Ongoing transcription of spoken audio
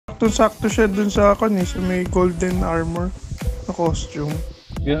Sakto-sakto siya dun sa akin sa may golden armor na costume.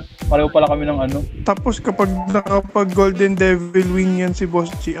 Yeah, pareho pala kami ng ano. Tapos kapag nakapag golden devil wing yan si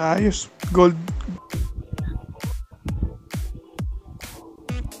Boss G, ayos. Gold.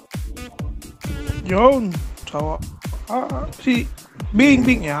 Yun. Sawa. Si Bing.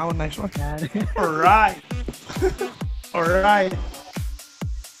 Yeah, oh, nice one. Alright. Alright.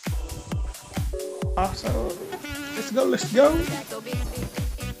 So let's go.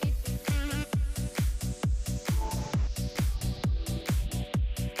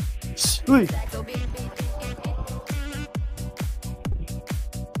 Uy.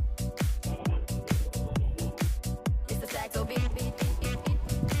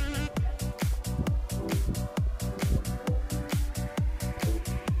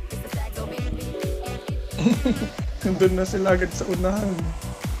 Nandun na sila agad sa unahan.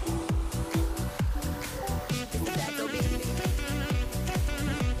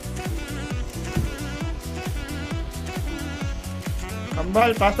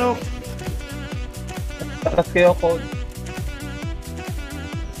 Kambal, pasok! Takas kayo, Code.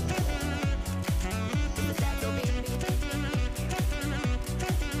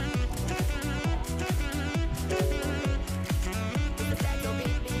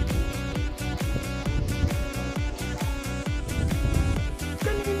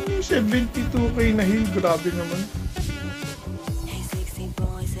 Kanina 72k na heal, grabe naman.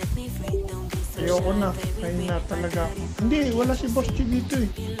 Ayoko na, ayun na talaga. Hindi, wala si Boss G dito eh.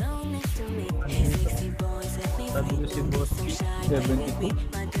 Sabi ko si Boss G, 72.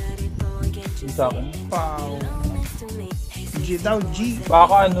 Yung sa akin. Wow. G daw, G.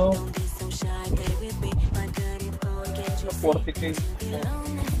 Baka ano, 40k.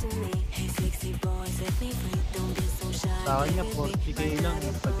 Sa akin niya, 40k lang.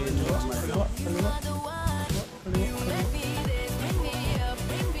 Kaliwa.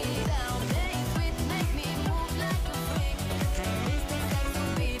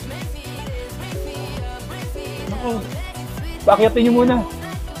 Oh, pakiatin nyo muna.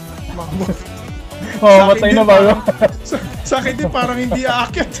 Mamot. Matay na bago. Sa akin din parang hindi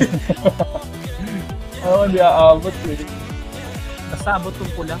aakyat eh. Oo, hindi aabot eh. Basta abot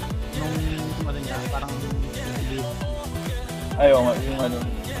yung pula. Nung ano niya, parang Ayaw nga, yung ano,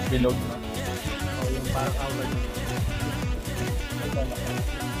 bilog na. o yung parang awal.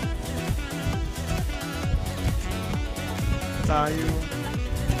 Tayo.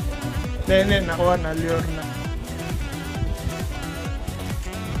 Nene, nakuha na, Lior na.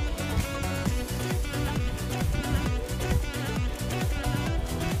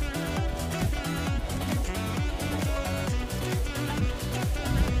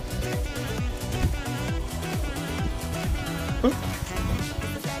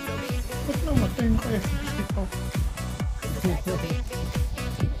 Ba't namatay mo kayo?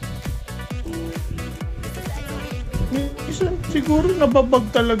 Minsan siguro nababag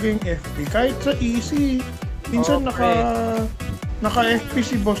talaga yung FP. Kahit sa easy, minsan naka-FP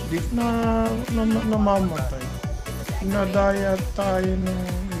si Boss Diff na namamatay. Nadaya tayo ng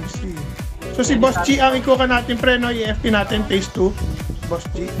easy. So si Boss G, ang ikuha natin pre, no? I-FP natin phase 2. Boss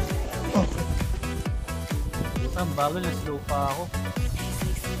G. Okay. Ang bawal na slow pa ako.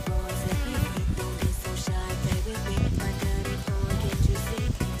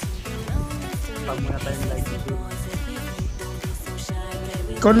 Pag muna tayong light issue.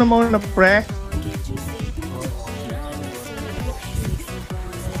 Ikaw na muna pre.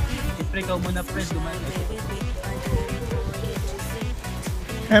 Siyempre ikaw muna pre, dumaan.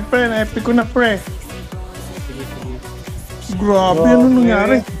 Pre, na-epic ko na pre. Sige. Grabe, ano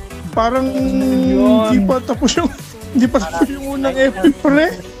nangyari? Parang hindi pa tapos yung unang epic pre.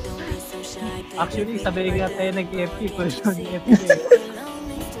 Actually, sabi nga tayo nag-FP, pero yung FP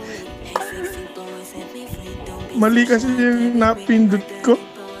Mali kasi yung napindot ko.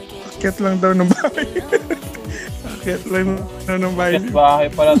 Akyat lang daw ng bahay. Akyat lang daw ng bahay. Yes, bahay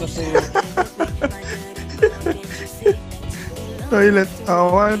pala to sa'yo. Toilet.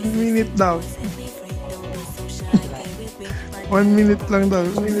 1 minute daw. 1 minute lang daw.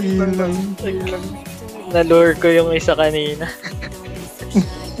 Lang. Nalure ko yung isa kanina.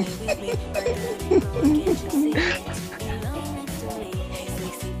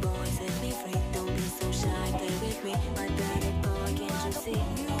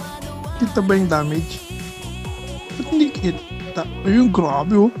 Kita ba yung damage? Ba't hindi kita? Ayun,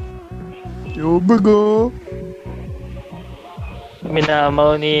 grabe oh. Yo, bago.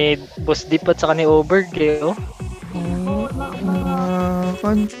 Minamaw ni Boss Deep at saka ni Oberg eh, oh.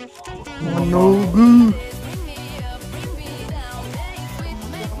 No good.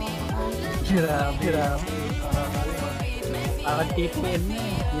 Grabe. Parang TPN na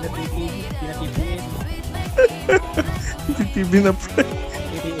eh. Hindi na TPN. Hindi na TPN. TV na pre.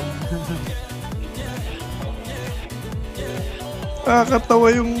 TPN. Nakakatawa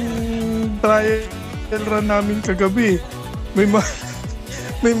yung trial run namin kagabi. May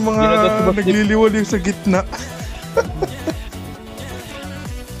may mga nagliliwaliw sa gitna.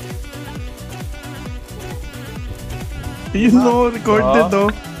 Yun no, recorded oh.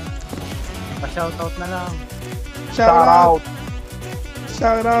 Pa-shoutout na lang. Shoutout.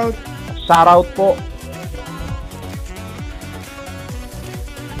 Shoutout. Shoutout po.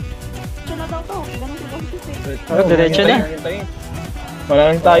 Diretso na. Wala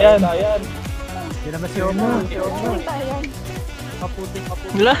nang tayan. Hindi naman si Omo. Kaputi.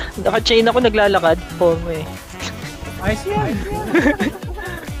 Wala, naka-chain ako naglalakad. Forma eh. Ayos yan.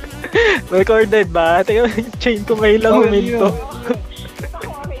 Recorded ba? Tingnan yung chain ko ngayon lang huminto.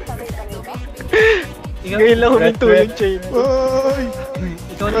 Ngayon lang huminto yung chain. Oy!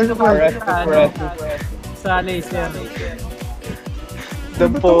 Ikaw rin naman sa laser. The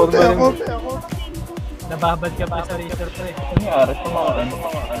forma. Nababad ka pa sa laser ko eh. Ano nangyari sa mga ano?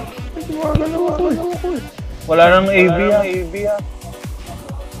 Gumagalaw ako eh. Wala nang AV ha.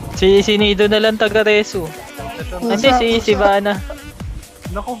 Si Nido na lang taga-reso. Hindi, si Vanna.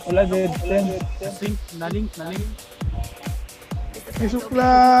 Nako, Wala dead end. Naling. May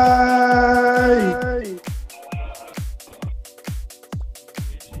supply!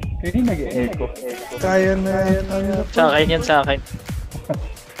 Hindi nag-echo. Kaya na yan. Sa akin yan, sa akin.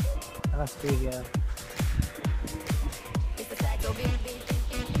 Naka-speaker.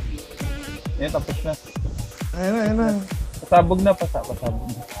 Yan, tapos na. Ayun na. Pasabog na. Pasabog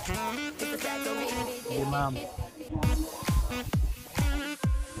na. Hindi ma'am.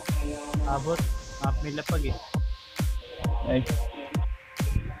 Abot. May lapag eh. Ay.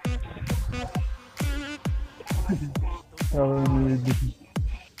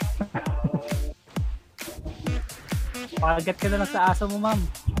 Pakagat ka na lang sa aso mo ma'am.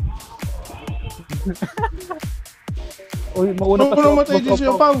 Uy, mauna pa Ano namatay din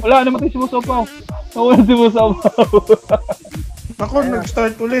siya, Pao? Wala, namatay si Musapaw. Nauna si Musapaw. Ako,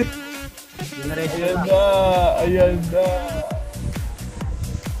 nag-start ulit. Hindi na ready Ayan na. na. Ayan na.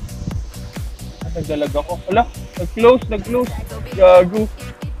 Nagdalag ako. Wala, nag-close. Gago.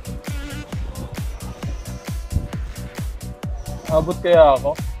 Abot kaya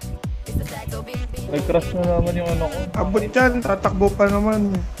ako? Nag-crash na naman yung ano ko. Abot yan, tatakbo pa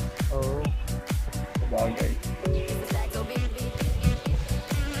naman. Oo. Bagay.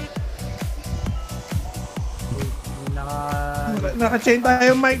 Naka-chain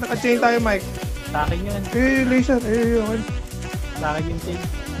tayo, Mike. Sa akin yun. Laser. Okay. Sa akin yung chain.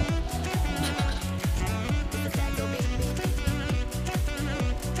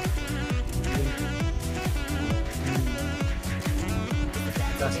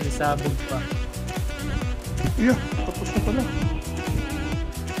 Tapos may sabog pa. Yeah, tapos na pala.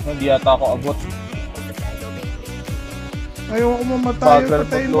 Hindi yata ako abot. Ayaw ako mamatay. Bagal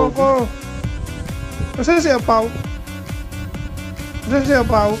Patayin mo mag-loading. ako. Nasaan si Apaw?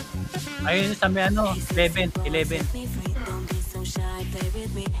 Ayun sa may ano, 11.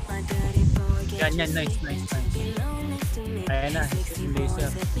 Ganyan, nice. Ayan na, yung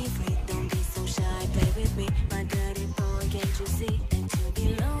laser.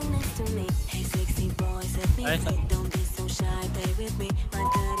 Ayun sa...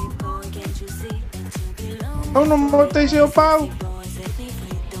 Ano namatay si Apaw?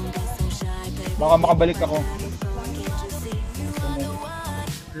 Baka makabalik ako.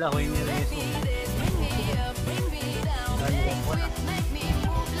 Wala ko yung nireso.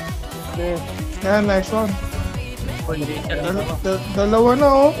 Yan, nice one. Full laser dito ko. Dalawa na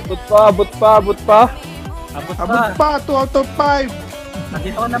oh. Abot pa. Abot Abot pa. pa, 2 out of 5.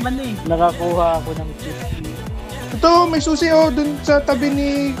 Nandito ko naman eh. Nakakuha ako ng 50. Ito, may susi oh, dun sa tabi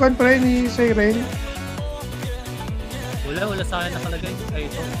ni ni Siren. Wala sa akin nakalagay. Ay,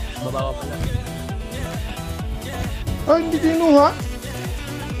 ito. Babawa pala. Oh, hindi kinuha.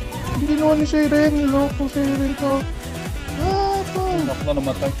 Hindi kinuha ni Siren. Loko Siren to. Pa. Ako na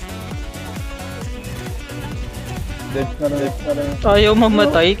namatay. Dead na rin. Ayaw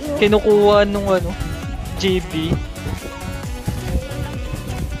mamatay. Kinukuha nung ano, JB.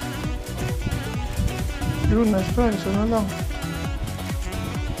 Yun, nice one. Isa na lang.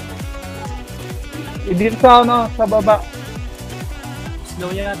 Dito sa ano, sa baba.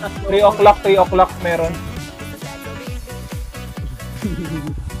 Slow yata. 3 o'clock meron.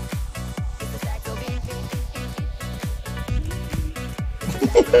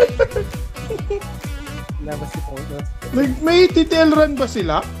 Labas si Thanatos. May TTL run ba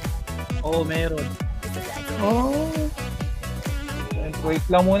sila? Oo, meron. Oh. Wait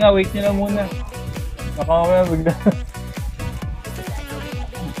lang muna, wait nyo lang muna. Baka mamaya bigla.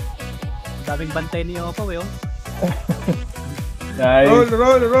 Daming bantay niyo pa, oh. Nice.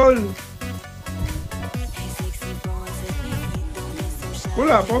 Roll.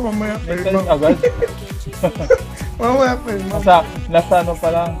 Wala pa, mamaya pa Next yun. time agad. Mamaya pa yun. Nasa ano pa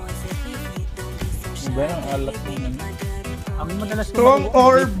lang. Ano ba yung alat ko naman? Ang madalas So, ang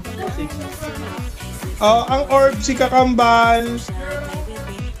orb. Ang orb, si Kakambal.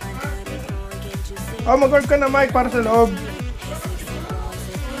 Mag-orb ka na, Mike, para sa loob.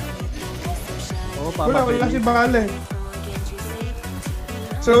 Oo, Wala si Bale.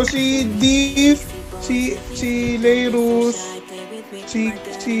 So, si Div, si Leirus, si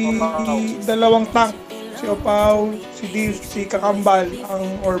dalawang tank, si Opaw, si Div, si Kakambal, ang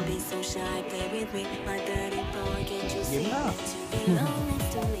orb.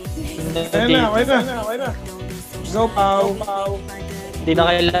 Game na. Okay na. Go, Pau. Hindi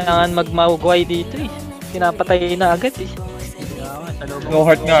na kailangan magmawagway dito eh. Pinapatay na agad eh. Kaya nga, sa loob No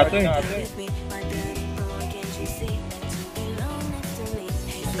heart nga ito eh.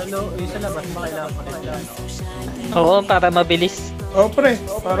 sa labas ba kailangan pa rin lang? Oo, para mabilis. Pre,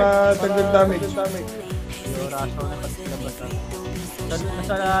 para dagdag damage. Yung raso na pag labas ha.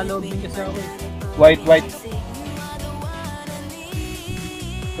 Nasa loob din kasi ako eh. White.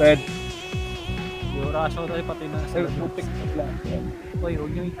 Red. Yung raso na pati na sa Ay, loob. putik lang. Uy,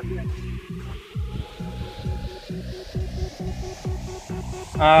 huwag nyo itabi yan.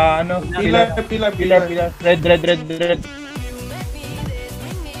 Pila. Red.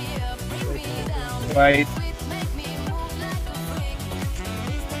 White.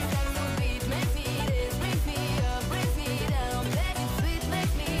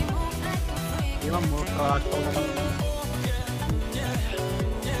 Iwan mo, raso na lang.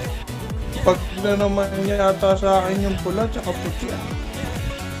 Pag na naman yata sa akin yung pula, tsaka puti.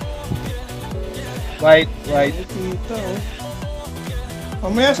 White. Kita,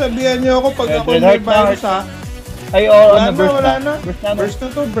 Mamaya sabihan niyo ako pag Red, ako red may heart na, virus, ha? Ay, Wala na. Burst na.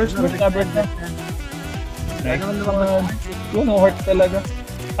 Burst na. Next one. Yun, no heart talaga.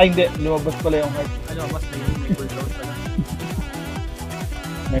 Ay, hindi. Lumabas pala yung heart. Ano, mas may cooldown pala.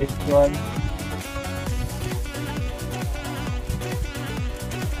 Next one.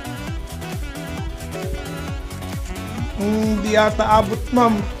 Hindi ata abot,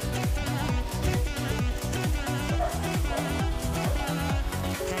 ma'am.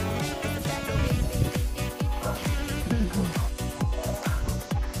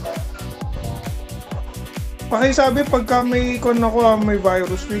 Pakisabi pagka may ikon ako, may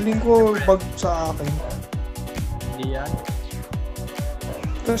virus, feeling ko bug sa akin. Hindi yan.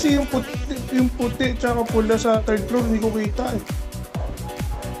 Kasi yung puti tsaka pula sa third floor, hindi ko kita eh.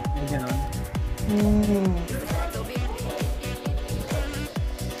 May ganon.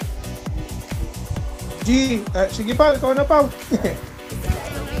 Sige pa, ikaw na pa.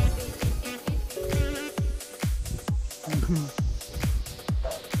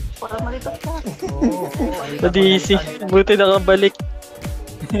 Nadisi. Buti nakabalik.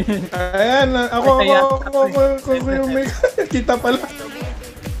 Ayan, ako yung may kita pala.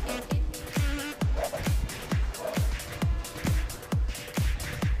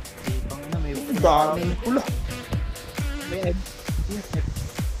 Daming pula. May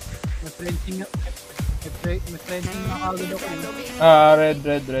friending na kagad ako eh.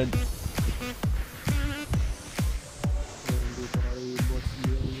 Red.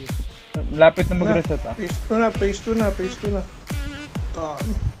 Lapit na mag-reset Phase 2 na.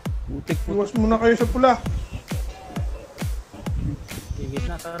 Putik. Iwas muna kayo sa pula.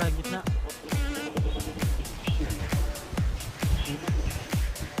 Gitna, tara, gitna.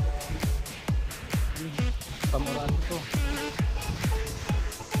 Pamuraan to.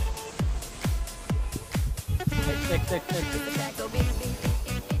 X.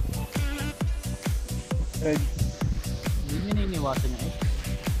 Red. Hindi nyo niniwasan niya eh.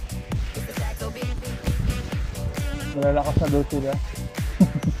 Malalakas na daw sila.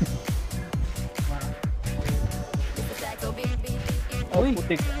 Uy!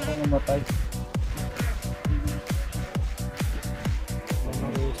 Putik. Ako namatay.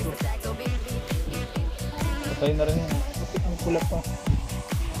 Patay na rin yun. Putik ang pula pa.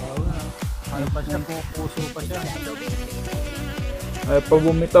 Ano pa siya, puso pa siya. Ay, pa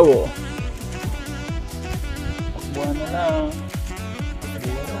bumitaw Takbuhan na lang.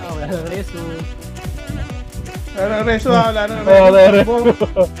 Wala na reso. Wala na reso.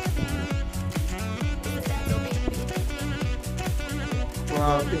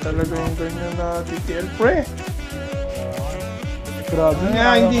 Grabe talaga yung ganyan na TTL, pre. Grabe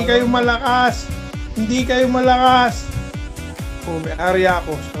Hindi kayo malakas. Oh, may area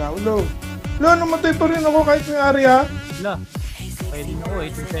ako. Ulo. Ulo, namatay pa rin ako kahit may area. Wala. Pwede na ako,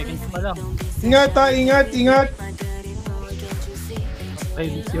 18 seconds pa lang. Ingat ha, ingat, ingat.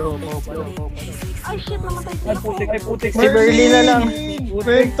 Ay, Lucio, Ay, shit, namatay Ay, sila. putik. Si Berlin na lang.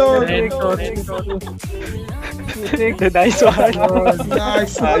 Vector. The nice one.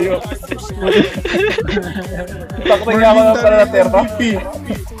 Nice. Ayo. Takot niya ako ng para na terra.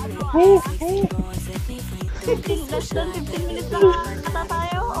 Less than 15 minutes lang ata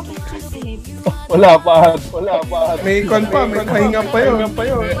tayo. Okay, 15 minutes. Wala pa. May ikon pa, may pahinga pa yun. May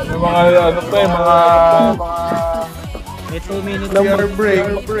mga ano pa eh, mga May 2 minutes. Beer break.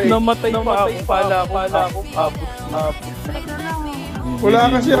 namatay pa ako. Pala ako. Teka lang eh. Wala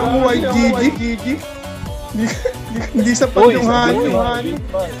kasi ako ay GG. Hindi sapat yung honey.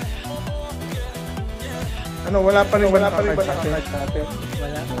 Ano, wala pa rin ba nakakart natin?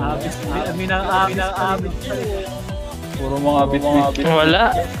 Wala. Abis. Abis. Puro mga bit.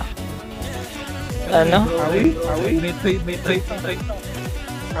 Wala. Ano? Awi? May trade.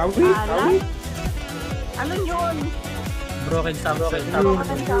 Awi? Ano yun? Broken something.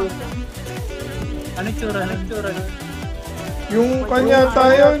 Ano tsura? Yung kanya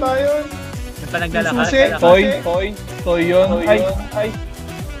tayo. May panaglalakad. Susi. Toy yun. Ay.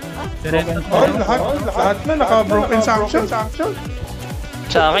 Diretso. Oh, lahat na naka-broken sanction.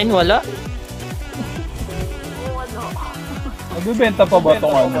 Sa akin, wala. Nagbibenta pa ba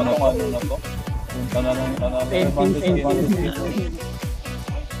itong ano na to? Yung tananong 20.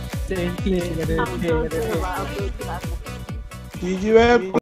 Upload sila. GG Web.